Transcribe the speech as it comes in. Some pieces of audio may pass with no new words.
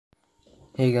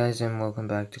Hey guys, and welcome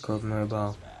back to COD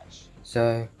Mobile.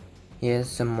 So, here's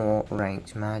some more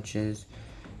ranked matches,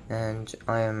 and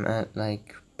I am at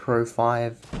like Pro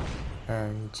 5,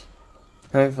 and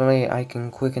hopefully I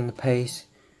can quicken the pace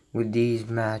with these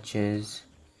matches.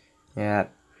 Yeah,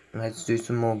 let's do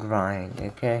some more grind,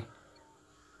 okay?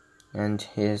 And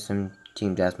here's some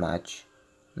team deathmatch.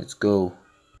 Let's go.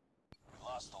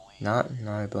 Not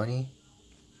nobody.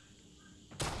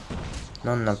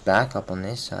 Not enough backup on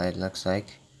this side, looks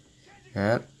like.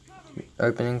 Yep,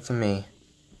 opening for me.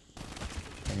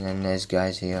 And then there's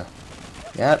guys here.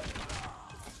 Yep,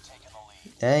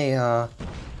 they are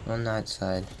on that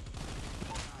side.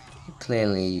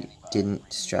 Clearly didn't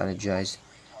strategize.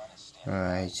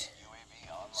 Alright,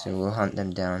 so we'll hunt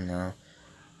them down now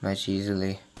much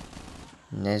easily.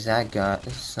 And there's that guy,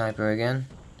 sniper again.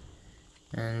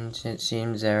 And it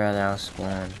seems they're at our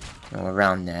spawn, or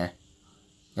around there.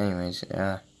 Anyways,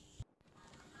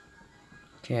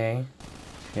 okay,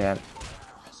 yeah,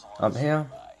 up here.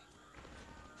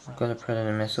 I've got a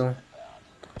predator missile.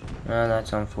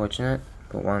 That's unfortunate,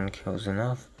 but one kill's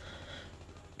enough.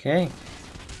 Okay,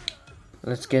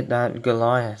 let's get that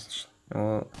Goliath.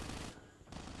 Oh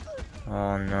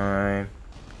no.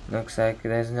 Looks like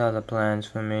there's no other plans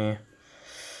for me,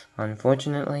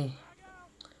 unfortunately.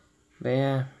 But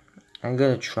yeah, I'm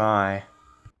gonna try.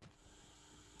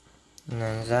 And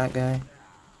then is that guy?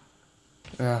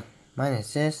 Mine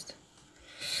assist?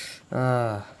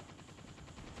 Anyways,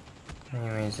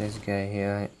 this guy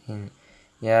here,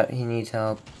 yeah, he needs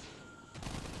help.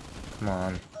 Come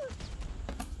on.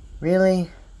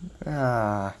 Really?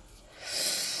 Not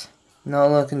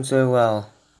looking so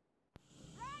well.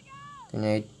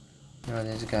 Grenade. Oh,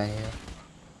 there's a guy here.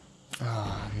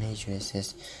 Major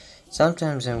assist.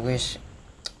 Sometimes I wish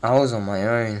I was on my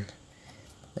own.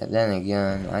 But then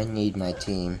again, I need my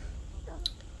team.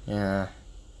 Yeah.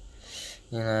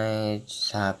 You know, it just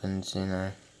happens, you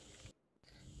know.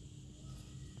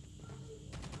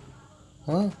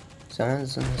 Oh,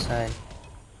 someone's on the side.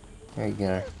 There we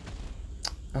go.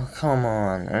 Oh, come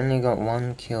on. I only got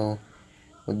one kill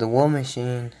with the war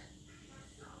machine.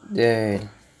 Dude,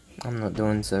 I'm not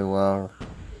doing so well.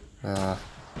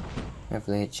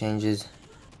 Hopefully it changes.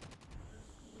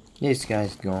 This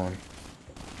guy's gone.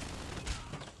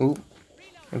 Oop.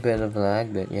 A bit of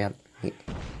lag, but yeah,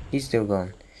 he's still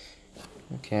gone.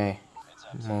 Okay.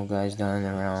 More guys down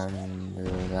around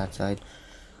that side.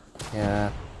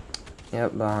 Yeah.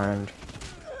 Yep, behind.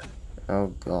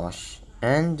 Oh gosh.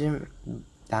 And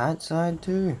that side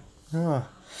too. Oh.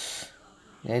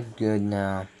 They're good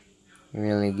now.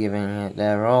 Really giving it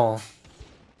their all.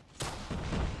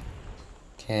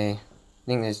 Okay. I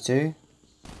think there's two.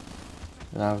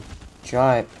 I'll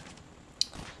try it.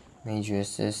 Major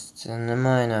assists and the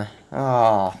minor.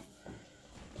 Oh.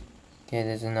 Okay,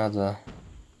 there's another.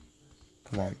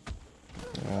 Come on.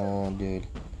 Oh, dude.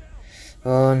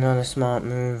 Oh, not a smart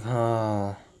move.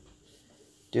 Oh.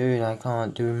 Dude, I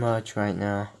can't do much right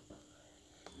now.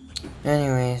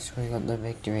 Anyways, we got the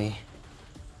victory.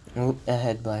 Oop,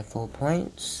 ahead by 4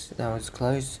 points. That was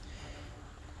close.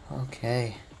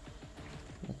 Okay.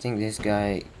 I think this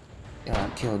guy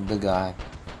killed the guy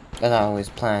that I was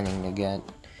planning to get.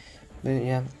 But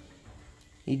yeah,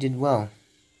 he did well.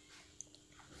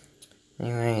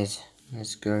 Anyways,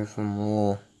 let's go for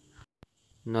more.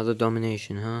 Another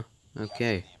domination, huh?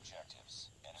 Okay.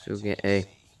 So get A.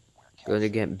 Gotta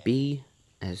get B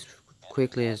as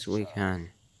quickly as we can.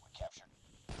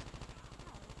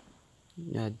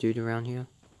 Dude around here?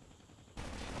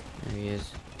 There he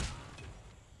is.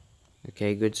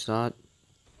 Okay, good start.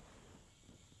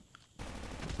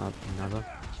 Up another.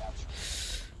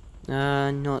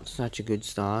 Not such a good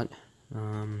start.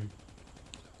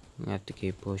 We have to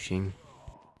keep pushing.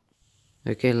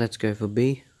 Okay, let's go for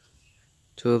B.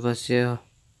 Two of us here.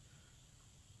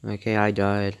 Okay, I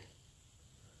died.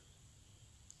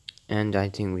 And I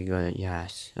think we got it,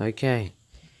 yes. Okay.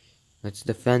 Let's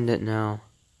defend it now.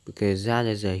 Because that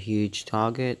is a huge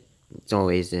target. It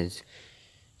always is.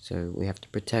 So we have to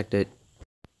protect it.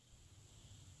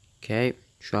 Okay,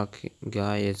 truck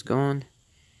guy is gone.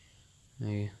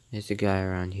 There's a guy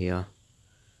around here.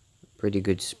 Pretty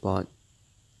good spot.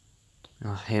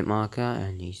 A hit marker,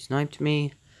 and he sniped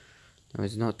me. That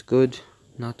was not good.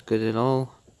 Not good at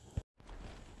all.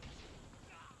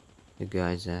 The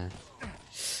guy's there.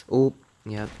 Oh,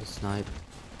 yep, the snipe.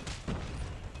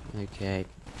 Okay.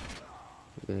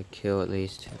 We're gonna kill at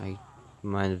least. I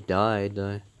might have died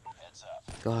though.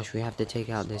 Gosh, we have to take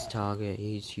out this target.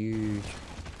 He's huge.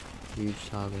 Huge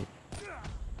target.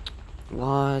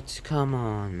 What? Come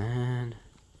on, man.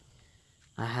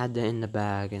 I had that in the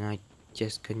bag and I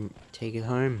just couldn't take it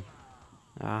home.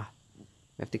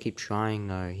 We have to keep trying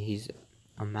though. He's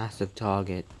a massive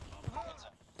target.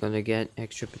 Gotta get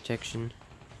extra protection.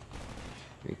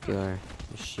 Here we go.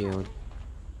 The shield.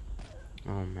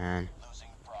 Oh man.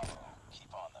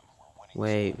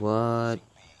 Wait, what?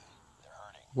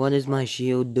 What is my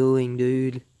shield doing,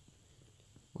 dude?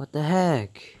 What the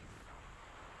heck?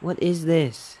 What is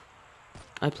this?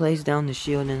 I placed down the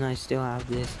shield and I still have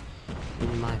this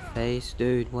in my face,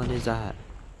 dude. What is that?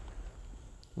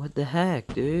 What the heck,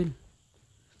 dude?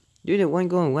 Dude, it won't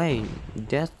go away.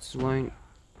 Deaths won't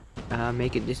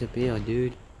make it disappear,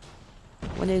 dude.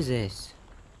 What is this?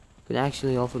 Could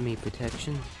actually offer me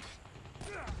protection?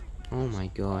 Oh my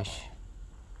gosh.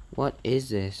 What is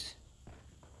this?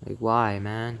 Like, why,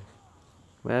 man?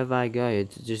 Wherever I go,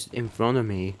 it's just in front of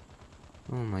me.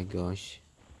 Oh my gosh.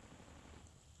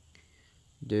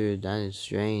 Dude, that is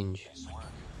strange.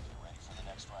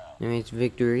 Anyway, it's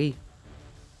victory.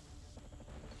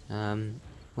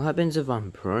 What happens if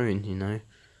I'm prone, you know?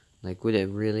 Like, would it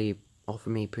really offer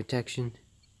me protection?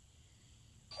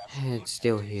 It's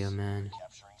still here, man.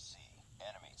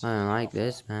 I don't like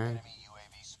this, man.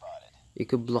 It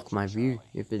could block my view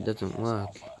if it doesn't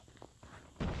work.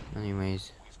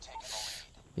 Anyways.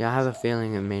 Yeah, I have a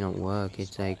feeling it may not work.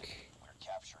 It's like...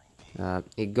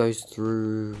 it goes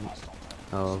through...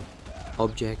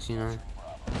 objects, you know?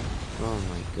 Oh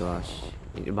my gosh.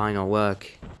 It might not work.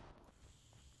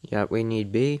 Yeah, we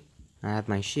need B. I have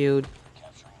my shield.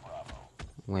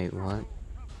 Wait, what?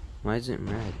 Why is it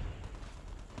red?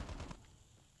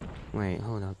 Wait,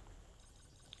 hold up.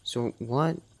 So,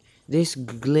 what? This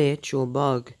glitch or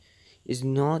bug is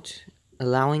not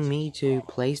allowing me to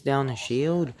place down a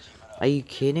shield? Are you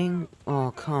kidding?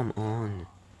 Oh, come on.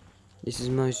 This is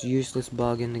the most useless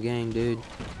bug in the game, dude.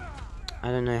 I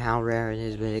don't know how rare it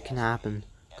is, but it can happen.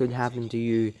 Could happen to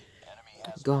you.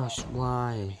 Gosh,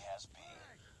 why?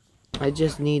 I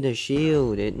just need a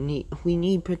shield. We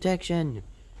need protection.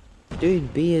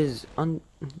 Dude, B is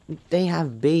they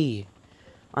have B.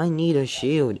 I need a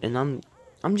shield and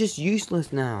I'm just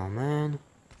useless now, man.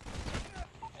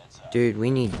 Dude, we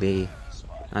need B.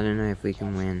 I don't know if we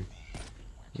can win.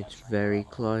 It's very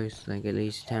close, like at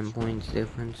least 10 points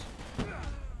difference.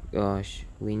 Gosh,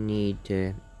 we need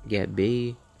to get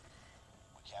B.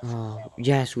 Oh,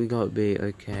 yes, we got B.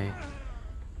 Okay.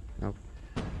 I'll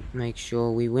make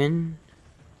sure we win.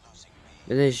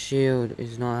 But this shield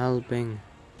is not helping.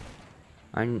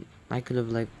 I could have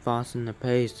like fastened the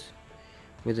pace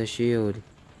with a shield,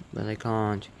 but I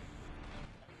can't.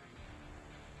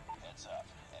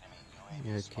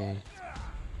 Okay.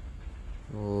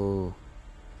 Oh.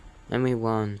 Enemy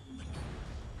won.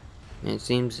 And it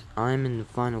seems I'm in the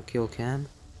final kill cam.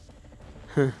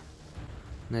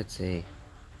 Let's see.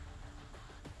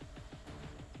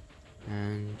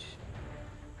 And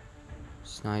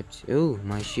sniped. Oh,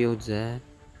 my shield's there.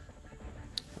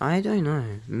 I don't know.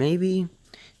 Maybe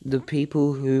the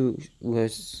people who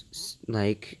was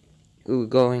like who were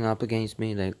going up against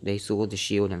me, like they saw the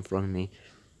shield in front of me,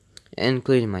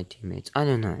 including my teammates. I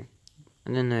don't know.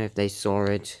 I don't know if they saw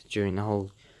it during the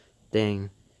whole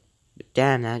thing. But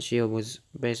damn, that shield was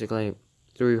basically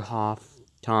through half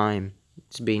time.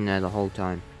 It's been there the whole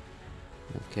time.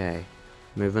 Okay,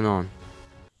 moving on.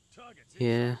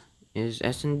 Here is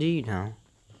S&D now.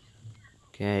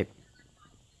 Okay.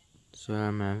 So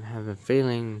I have a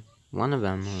feeling one of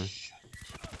them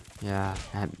yeah,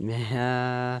 at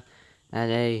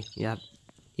A, yep.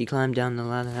 He climbed down the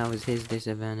ladder, that was his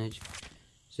disadvantage.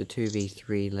 So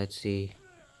 2v3, let's see.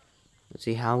 Let's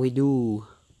see how we do.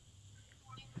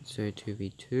 So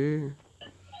 2v2.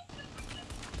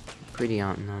 Pretty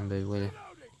outnumbered, we're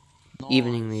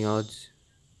evening the odds.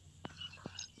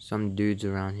 Some dudes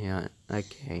around here,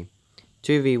 okay.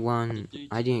 2v1,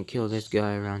 I didn't kill this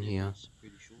guy around here.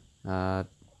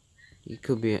 He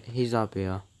could be, he's up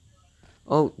here.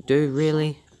 Oh, dude,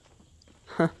 really?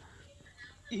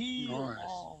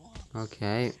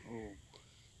 Okay.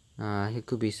 He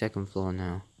could be second floor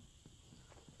now.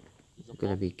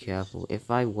 Gotta be careful. If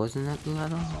I wasn't at the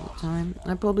ladder all the time,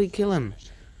 I'd probably kill him.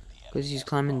 Because he's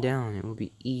climbing down, it would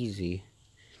be easy.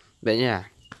 But yeah,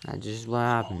 that's just what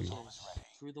happened.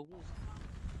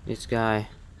 This guy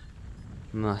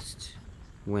must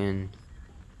win.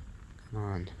 Come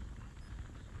on.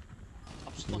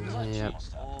 Yep.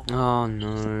 Oh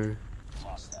no.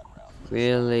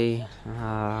 Really?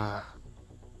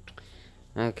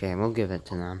 Okay, we'll give it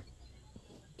to them.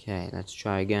 Okay, let's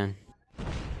try again.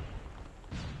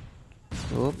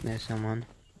 Oh, there's someone.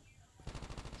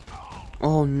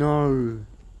 Oh no.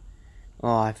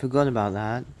 Oh, I forgot about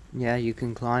that. Yeah, you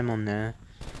can climb on there.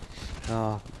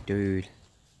 Oh, dude.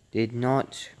 Did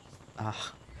not...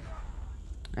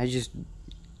 I just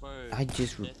I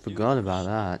just forgot about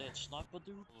that.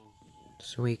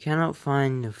 So we cannot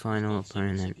find the final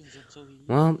opponent.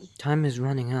 Well, time is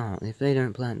running out. If they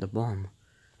don't plant the bomb,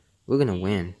 we're gonna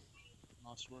win.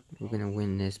 We're gonna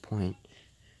win this point.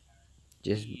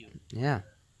 Just, yeah.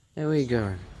 There we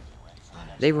go.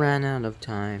 They ran out of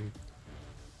time.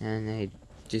 And they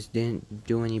just didn't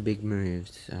do any big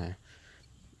moves. So,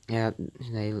 yeah,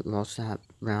 they lost that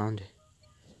round.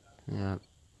 Yeah.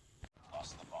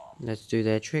 Let's do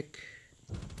their trick.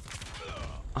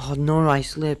 Oh no, I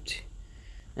slipped.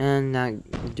 And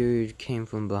that dude came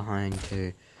from behind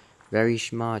too. Very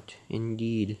smart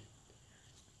indeed.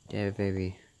 They're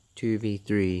very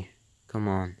 2v3. Come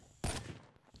on.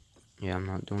 Yeah, I'm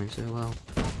not doing so well.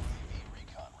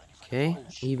 Okay,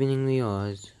 evening the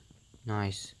odds.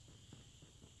 Nice.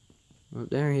 Oh,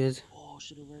 there he is.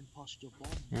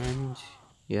 And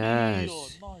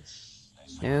yes.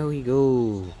 There we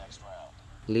go.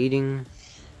 Leading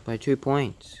by 2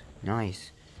 points.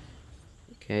 Nice.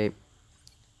 Okay.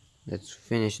 Let's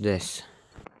finish this.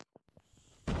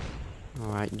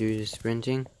 Alright, do the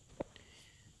sprinting.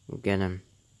 We'll get him.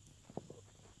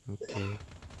 Okay.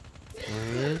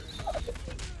 There he is.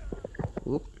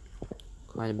 Whoop.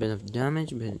 Quite a bit of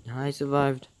damage, but I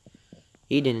survived.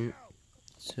 He didn't.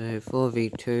 So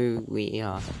 4v2, we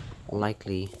are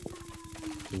likely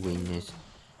to win this.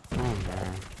 Oh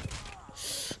man.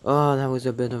 Oh, that was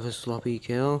a bit of a sloppy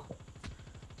kill.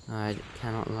 I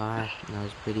cannot lie, that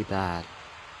was pretty bad.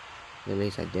 At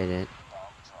least I did it.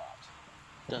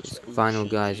 This final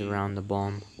guy's around the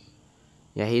bomb.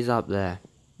 Yeah, he's up there.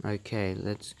 Okay,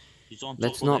 let's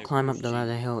not climb up the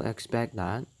ladder. He'll expect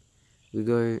that. We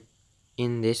go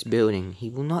in this building. He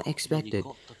will not expect it.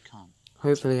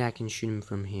 Hopefully I can shoot him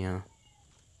from here.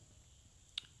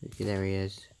 Okay, there he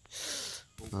is.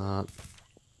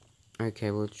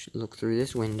 Okay, we'll look through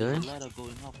this window.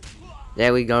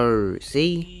 There we go.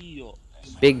 See?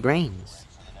 Big brains.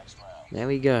 There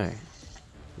we go.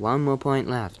 1 more point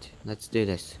left. Let's do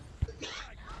this.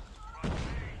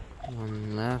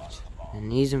 1 left.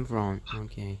 And he's in front.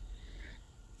 Okay.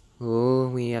 Oh,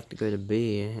 we have to go to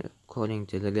B, according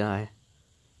to the guy.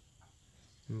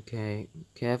 Okay.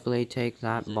 Carefully take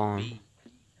that bomb.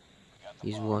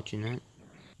 He's watching it.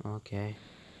 Okay.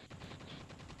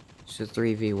 It's a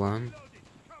 3v1.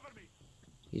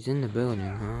 He's in the building,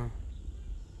 huh?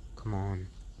 Come on.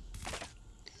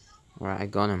 Alright, I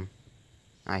got him.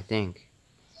 I think.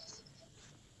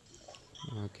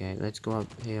 Okay, let's go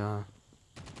up here.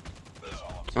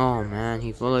 Oh man,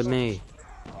 he followed me.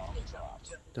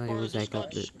 Thought he was like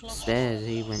up the stairs,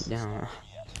 he went down.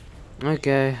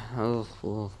 Okay,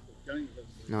 oh.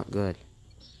 Not good.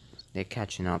 They're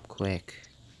catching up quick.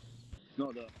 I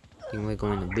think we're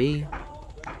going to B.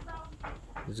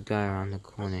 There's a guy around the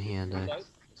corner here though.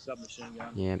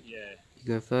 Yep. You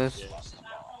go first?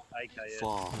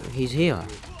 He's here.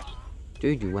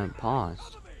 Dude, you went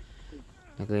past.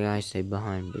 Luckily I stayed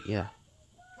behind, but yeah.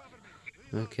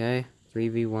 Okay,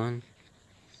 3v1.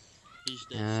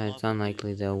 It's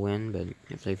unlikely they'll win, but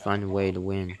if they find a way to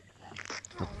win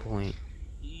a point.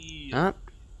 Ah,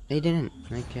 they didn't.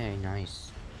 Okay,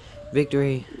 nice.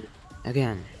 Victory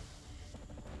again.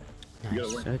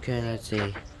 Nice. Okay, let's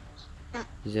see.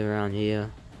 He's around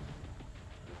here.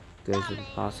 Goes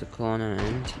past the corner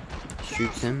and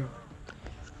shoots him.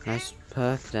 Nice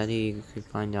perk that he could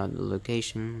find out the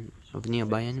location of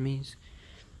nearby enemies.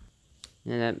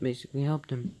 And that basically helped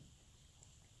him.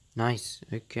 Nice.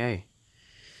 Okay.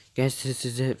 Guess this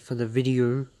is it for the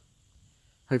video.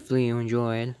 Hopefully you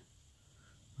enjoyed.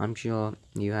 I'm sure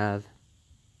you have.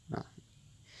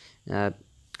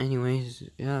 Anyways,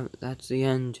 yeah, that's the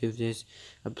end of this.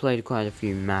 I played quite a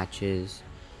few matches.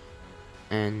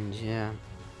 And yeah,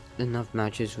 enough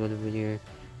matches for the video.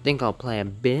 I think I'll play a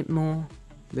bit more.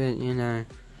 But you know,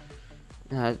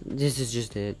 this is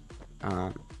just it.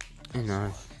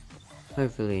 Enough.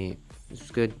 Hopefully it's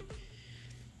good.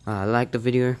 Like the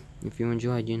video if you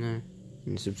enjoyed, you know,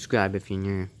 and subscribe if you're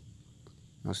new.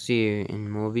 I'll see you in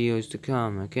more videos to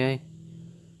come, okay?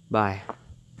 Bye.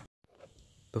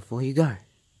 Before you go,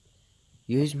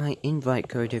 use my invite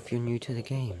code if you're new to the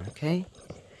game, okay?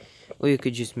 Or you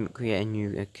could just create a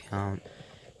new account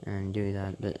and do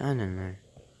that, but I don't know.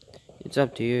 It's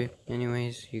up to you.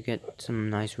 Anyways, you get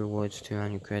some nice rewards,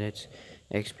 200 credits,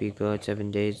 XP code, 7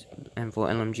 days, and for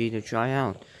LMG to try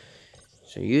out.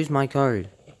 So use my code.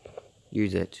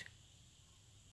 Use it.